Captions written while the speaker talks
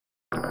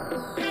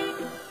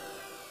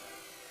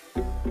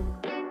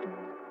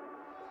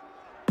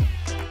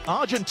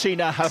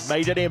Argentina have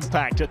made an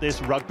impact at this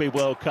Rugby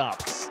World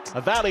Cup. A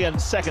valiant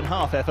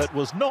second-half effort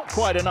was not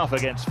quite enough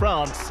against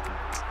France,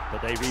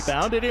 but they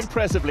rebounded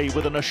impressively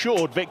with an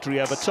assured victory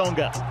over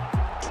Tonga.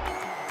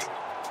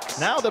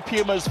 Now the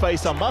Pumas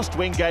face a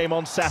must-win game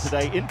on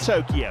Saturday in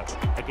Tokyo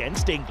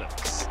against England.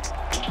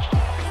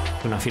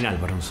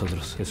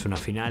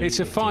 It's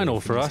a final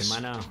for us.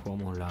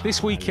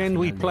 This weekend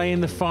we play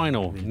in the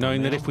final,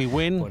 knowing that if we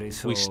win,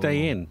 we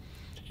stay in.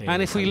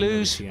 And if we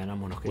lose,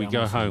 we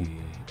go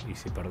home.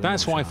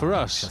 That's why for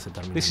us,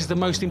 this is the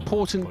most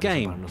important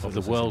game of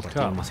the World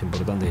Cup.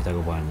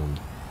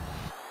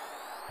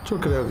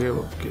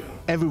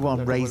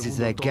 Everyone raises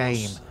their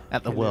game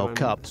at the World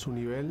Cup.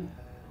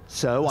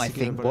 So I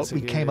think what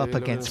we came up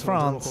against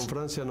France,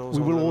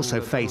 we will also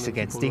face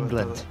against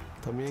England.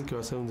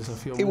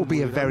 It will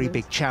be a very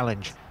big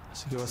challenge.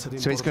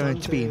 So it's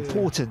going to be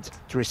important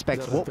to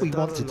respect what we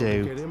want to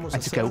do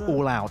and to go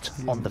all out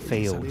on the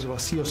field.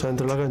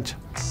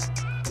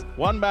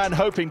 One man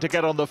hoping to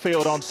get on the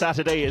field on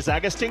Saturday is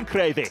Agustin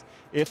Creevy.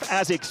 If,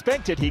 as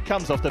expected, he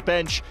comes off the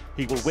bench,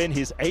 he will win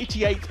his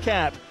 88th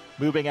cap,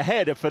 moving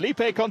ahead of Felipe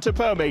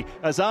Contepomi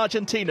as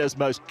Argentina's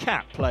most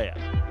capped player.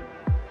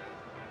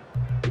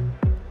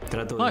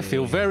 I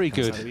feel very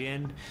good.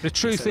 The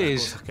truth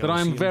is that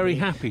I am very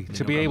happy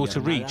to be able to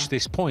reach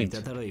this point.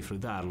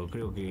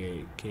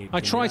 I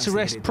try to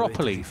rest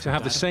properly, to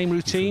have the same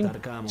routine,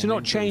 to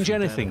not change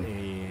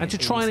anything, and to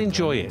try and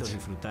enjoy it.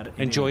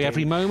 Enjoy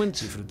every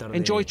moment,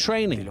 enjoy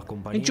training,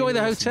 enjoy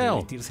the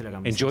hotel,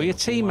 enjoy your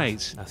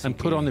teammates, and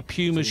put on the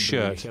Pumas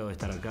shirt.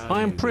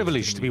 I am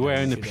privileged to be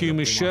wearing the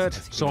Pumas shirt,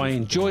 so I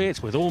enjoy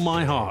it with all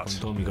my heart.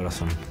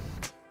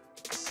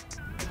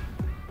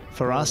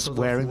 For us,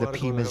 wearing the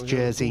Pumas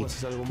jersey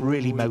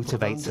really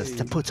motivates us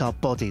to put our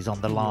bodies on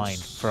the line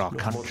for our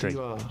country.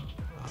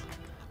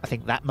 I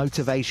think that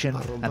motivation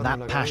and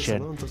that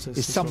passion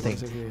is something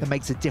that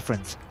makes a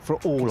difference for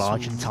all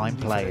Argentine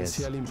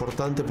players.